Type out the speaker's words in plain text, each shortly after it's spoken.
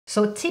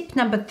So tip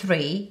number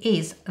 3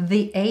 is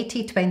the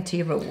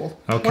 80-20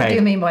 rule. Okay. What do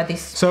you mean by this?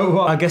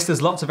 So I guess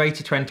there's lots of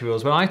 80-20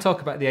 rules. When I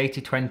talk about the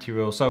 80-20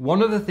 rule, so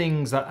one of the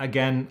things that,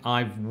 again,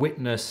 I've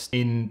witnessed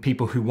in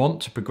people who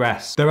want to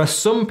progress, there are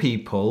some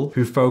people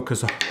who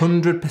focus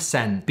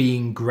 100%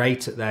 being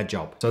great at their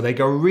job. So they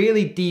go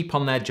really deep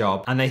on their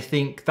job and they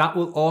think that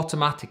will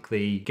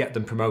automatically get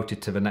them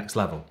promoted to the next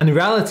level. And the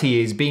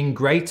reality is being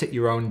great at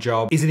your own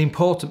job is an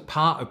important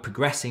part of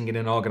progressing in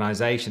an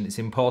organization. It's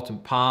an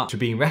important part to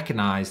being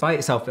recognized. By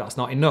itself, that's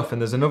not enough.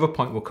 And there's another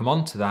point, we'll come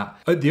on to that.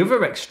 At the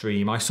other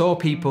extreme, I saw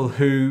people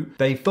who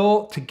they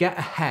thought to get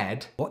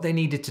ahead, what they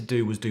needed to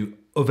do was do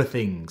other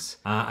things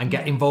and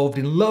get involved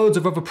in loads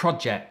of other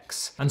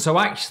projects. And so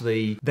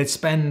actually they'd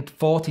spend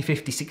 40,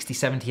 50, 60,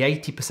 70,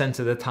 80%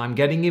 of the time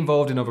getting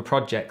involved in other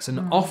projects,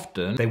 and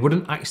often they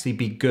wouldn't actually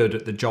be good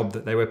at the job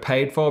that they were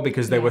paid for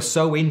because they were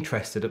so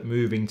interested at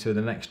moving to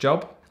the next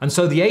job. And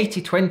so the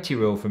 80-20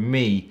 rule for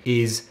me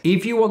is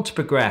if you want to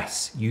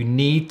progress, you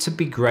need to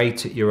be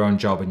great at your own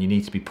job and you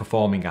need to be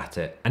performing at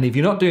it. And if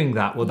you're not doing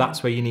that, well,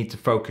 that's where you need to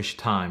focus your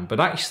time. But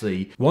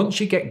actually, once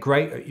you get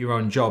great at your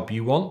own job,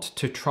 you want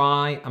to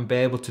try and be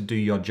able to do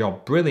your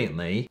job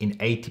brilliantly in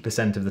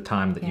 80% of the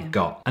time that you've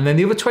got. And then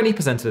the other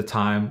 20% of the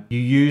time you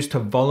use to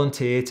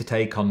volunteer to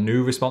take on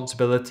new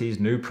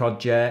responsibilities, new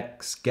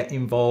projects, get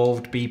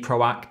involved, be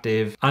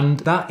proactive.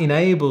 And that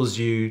enables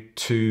you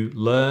to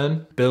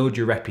learn, build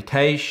your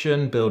reputation,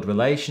 build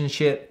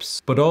relationships,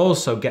 but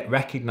also get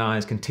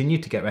recognized, continue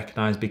to get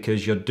recognized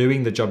because you're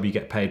doing the job you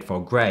get paid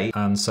for great.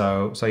 And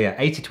so yeah,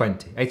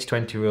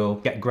 80-20 rule,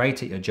 get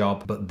great at your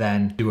job, but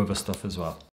then do other stuff as well.